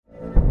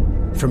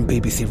From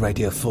BBC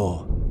Radio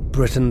 4,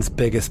 Britain's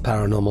biggest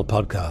paranormal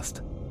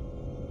podcast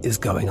is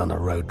going on a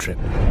road trip.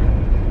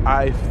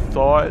 I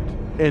thought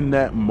in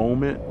that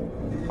moment,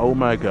 oh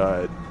my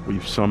God,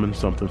 we've summoned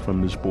something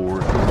from this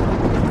board.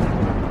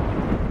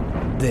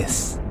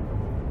 This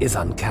is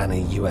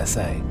Uncanny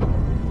USA.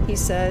 He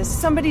says,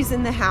 somebody's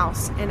in the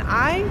house, and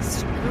I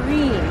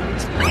screamed.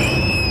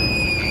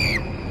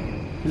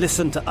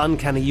 Listen to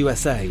Uncanny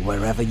USA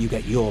wherever you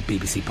get your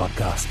BBC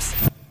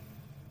podcasts,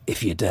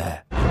 if you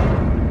dare.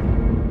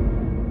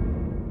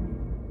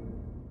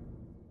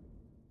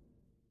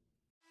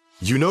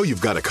 You know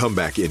you've got a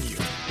comeback in you.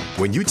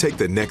 When you take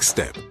the next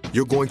step,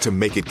 you're going to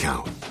make it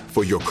count.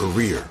 For your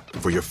career,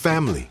 for your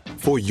family,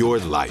 for your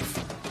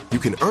life. You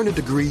can earn a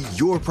degree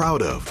you're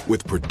proud of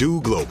with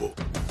Purdue Global.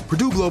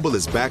 Purdue Global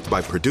is backed by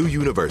Purdue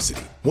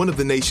University, one of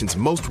the nation's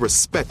most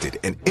respected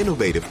and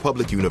innovative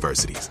public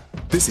universities.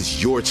 This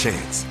is your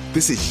chance.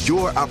 This is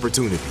your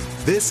opportunity.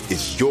 This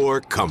is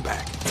your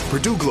comeback.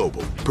 Purdue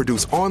Global,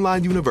 Purdue's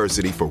online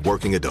university for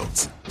working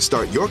adults.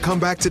 Start your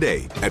comeback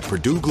today at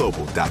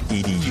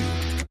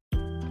purdueglobal.edu.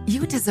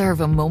 You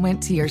deserve a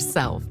moment to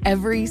yourself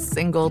every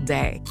single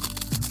day.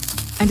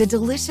 And a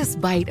delicious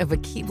bite of a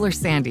Keebler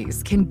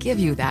Sandies can give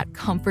you that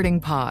comforting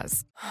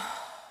pause.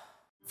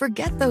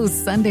 Forget those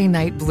Sunday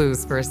night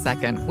blues for a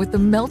second with the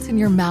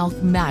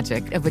melt-in-your-mouth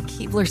magic of a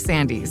Keebler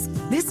Sandies.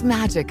 This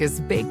magic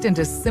is baked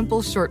into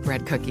simple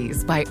shortbread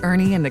cookies by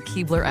Ernie and the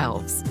Keebler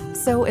Elves.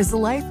 So as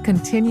life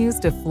continues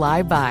to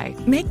fly by,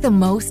 make the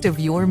most of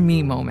your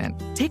me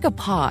moment. Take a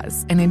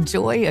pause and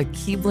enjoy a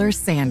Keebler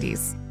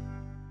Sandies.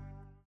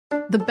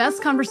 The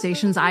best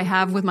conversations I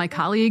have with my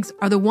colleagues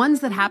are the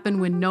ones that happen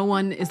when no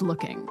one is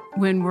looking,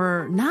 when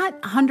we're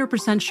not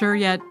 100% sure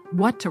yet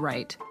what to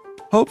write.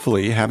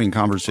 Hopefully, having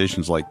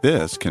conversations like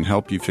this can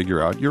help you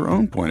figure out your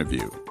own point of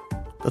view.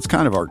 That's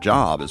kind of our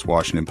job as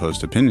Washington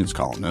Post opinions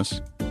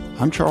columnists.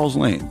 I'm Charles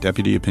Lane,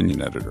 Deputy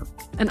Opinion Editor.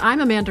 And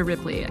I'm Amanda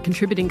Ripley, a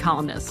contributing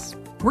columnist.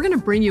 We're going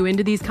to bring you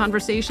into these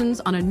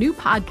conversations on a new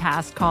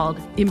podcast called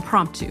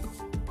Impromptu.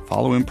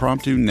 Follow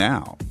Impromptu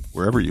now,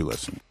 wherever you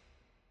listen.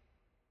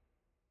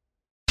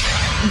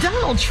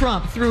 Donald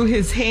Trump threw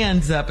his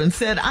hands up and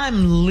said,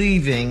 "I'm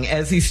leaving,"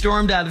 as he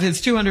stormed out of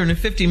his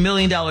 $250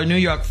 million New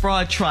York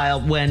fraud trial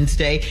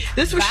Wednesday.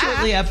 This was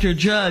shortly after a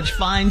judge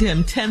fined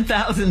him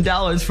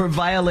 $10,000 for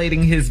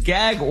violating his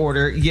gag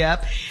order,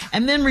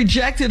 and then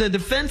rejected a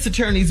defense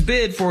attorney's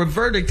bid for a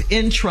verdict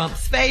in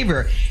Trump's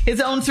favor.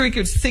 His own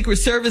Secret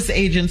Service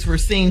agents were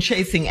seen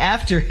chasing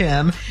after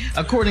him.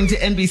 According to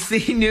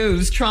NBC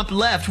News, Trump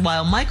left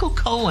while Michael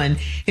Cohen,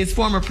 his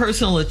former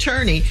personal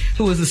attorney,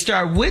 who was a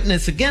star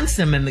witness against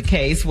him in the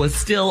case, was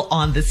still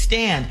on the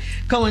stand.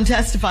 Cohen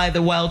testified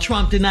that while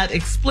Trump did not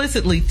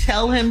explicitly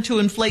tell him to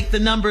inflate the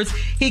numbers,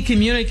 he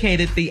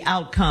communicated the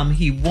outcome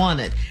he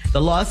wanted.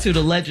 The lawsuit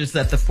alleges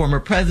that the former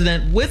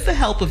president, with the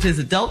help of his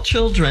adult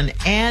children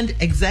and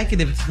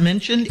executives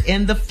mentioned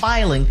in the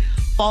filing,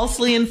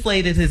 falsely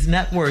inflated his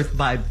net worth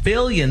by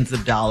billions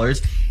of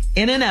dollars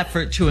in an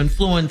effort to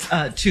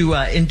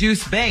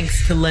induce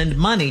banks to lend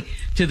money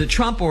to the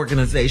Trump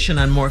organization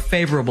on more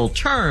favorable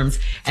terms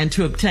and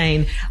to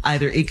obtain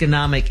other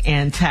economic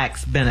and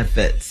tax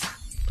benefits.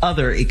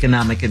 It's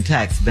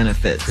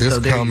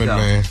coming,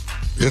 man.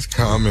 It's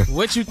coming.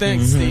 What you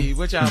think, Steve?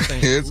 What y'all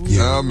think? It's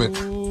coming.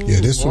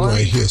 Yeah, this one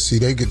right here. See,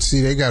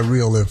 they got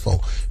real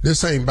info.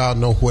 This ain't about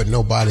what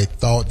nobody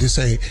thought. This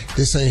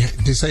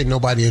ain't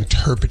nobody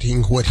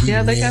interpreting what he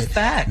meant. Yeah, they got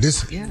facts.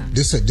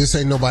 This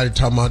ain't nobody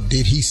talking about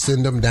did he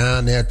send them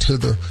down there to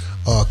the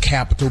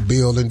Capitol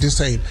building.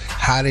 This ain't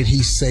how did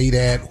he say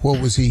that?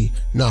 What was he?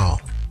 No.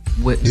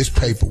 This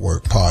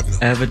paperwork, partner.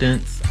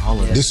 Evidence,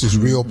 all of it. This is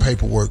real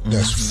paperwork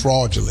that's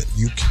fraudulent.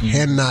 You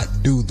cannot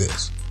do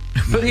this.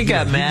 But he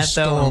got mad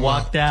though and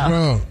walked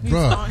out.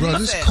 Bro,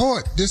 this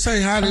court. This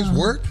ain't how this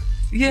work.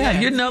 Yeah,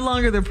 you're no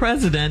longer the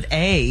president,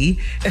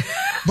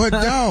 But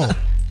dog,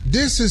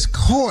 this is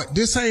court.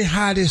 This ain't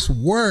how this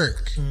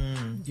work.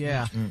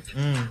 Yeah.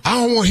 I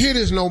don't want to hear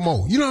this no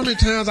more. You know how many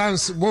times I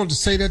wanted to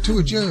say that to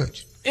a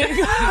judge?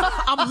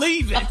 I'm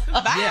leaving.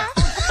 Bye.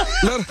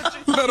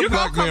 Let a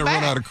black man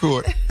run out of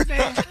court.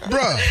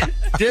 Bruh.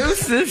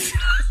 Deuces.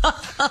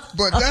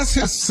 But that's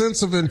his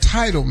sense of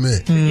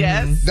entitlement.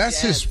 Yes. That's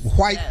his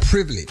white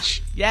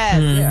privilege.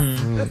 Yes.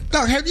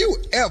 Dog, have you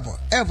ever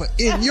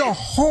in your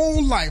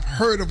whole life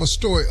heard of a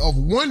story of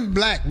one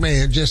black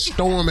man just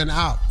storming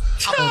out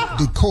of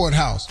the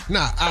courthouse?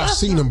 Nah, I've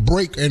seen him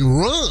break and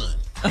run.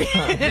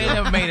 They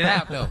never made it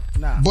out though.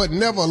 Nah. But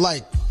never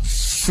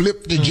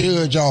flip the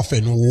judge off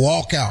and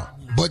walk out,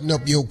 button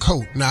up your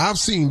coat. Now, I've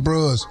seen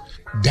bros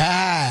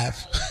dive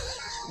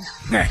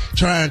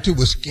trying to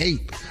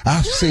escape.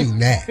 I've seen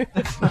that.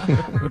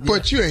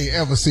 But you ain't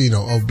ever seen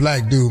a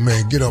black dude,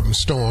 man, get up and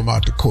storm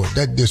out the court.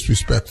 That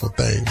disrespectful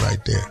thing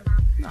right there.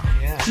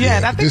 Yeah,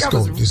 and I think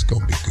this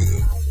gonna be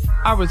good.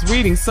 I was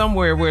reading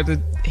somewhere where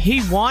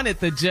he wanted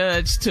the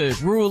judge to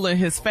rule in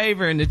his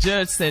favor, and the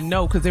judge said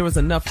no because there was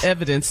enough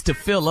evidence to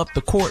fill up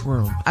the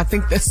courtroom. I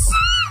think that's...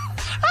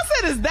 I said,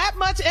 What is that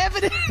much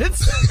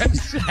evidence?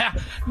 Fill up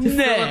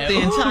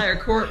the entire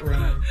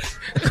courtroom.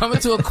 Coming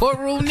to a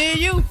courtroom near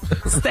you,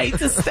 State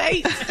to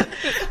state.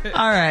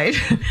 All right.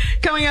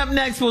 Coming up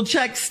next, we'll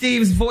check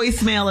Steve's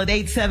voicemail at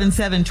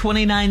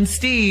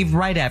 877-29-STEVE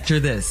right after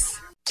this.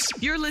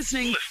 You're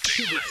listening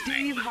to the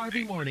Steve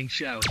Harvey Morning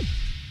Show.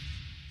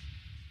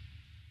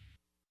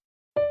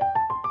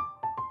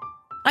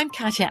 I'm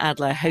Katya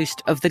Adler,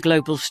 host of The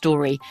Global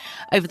Story.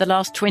 Over the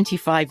last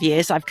 25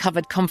 years, I've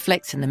covered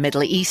conflicts in the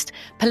Middle East,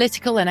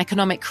 political and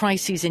economic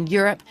crises in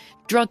Europe,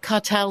 drug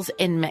cartels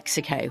in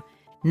Mexico.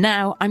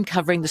 Now I'm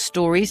covering the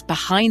stories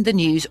behind the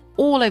news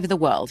all over the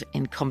world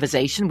in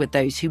conversation with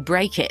those who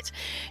break it.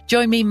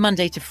 Join me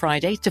Monday to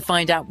Friday to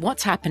find out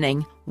what's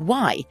happening,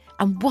 why,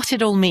 and what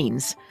it all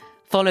means.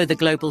 Follow The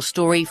Global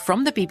Story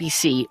from the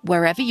BBC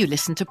wherever you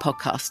listen to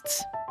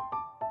podcasts.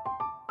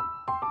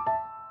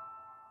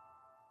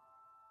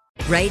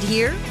 Right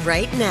here,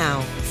 right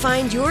now.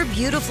 Find your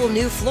beautiful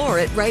new floor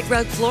at Right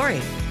Rug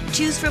Flooring.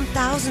 Choose from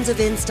thousands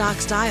of in-stock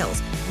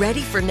styles,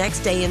 ready for next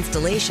day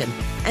installation,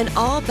 and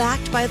all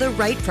backed by the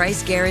right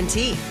price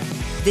guarantee.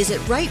 Visit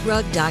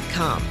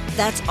rightrug.com.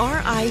 That's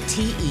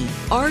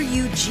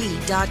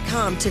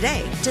RITERUG.com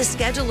today to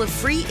schedule a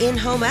free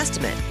in-home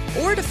estimate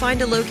or to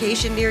find a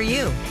location near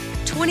you.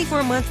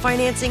 24-month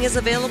financing is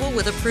available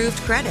with approved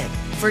credit.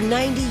 For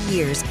 90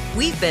 years,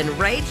 we've been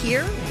right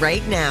here,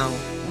 right now.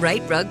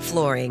 Right Rug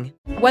Flooring.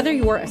 Whether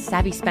you're a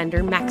savvy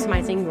spender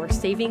maximizing your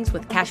savings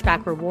with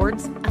cashback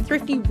rewards, a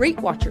thrifty rate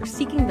watcher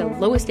seeking the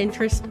lowest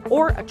interest,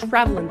 or a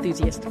travel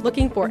enthusiast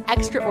looking for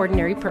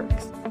extraordinary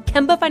perks,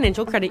 Kemba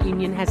Financial Credit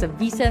Union has a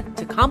visa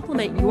to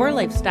complement your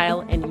lifestyle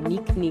and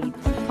unique needs.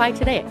 Apply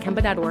today at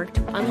Kemba.org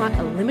to unlock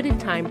a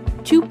limited-time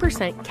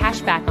 2%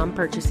 cash back on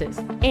purchases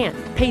and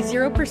pay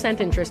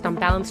 0% interest on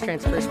balance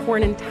transfers for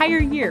an entire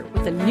year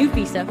with a new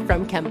visa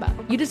from Kemba.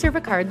 You deserve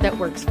a card that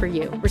works for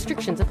you.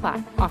 Restrictions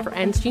apply. Offer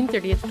ends June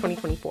 30th,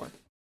 2024.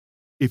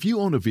 If you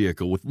own a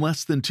vehicle with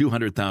less than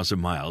 200,000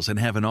 miles and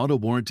have an auto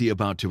warranty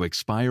about to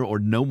expire or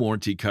no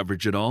warranty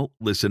coverage at all,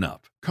 listen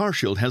up.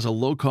 CarShield has a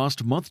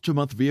low-cost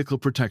month-to-month vehicle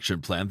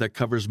protection plan that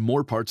covers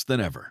more parts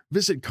than ever.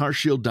 Visit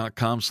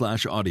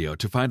carshield.com/audio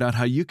to find out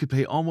how you could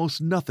pay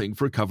almost nothing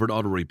for covered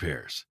auto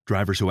repairs.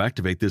 Drivers who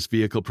activate this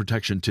vehicle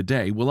protection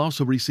today will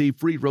also receive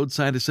free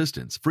roadside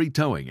assistance, free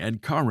towing,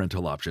 and car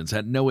rental options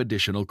at no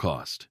additional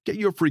cost. Get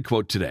your free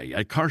quote today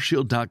at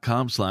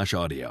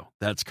carshield.com/audio.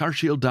 That's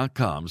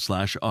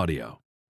carshield.com/audio.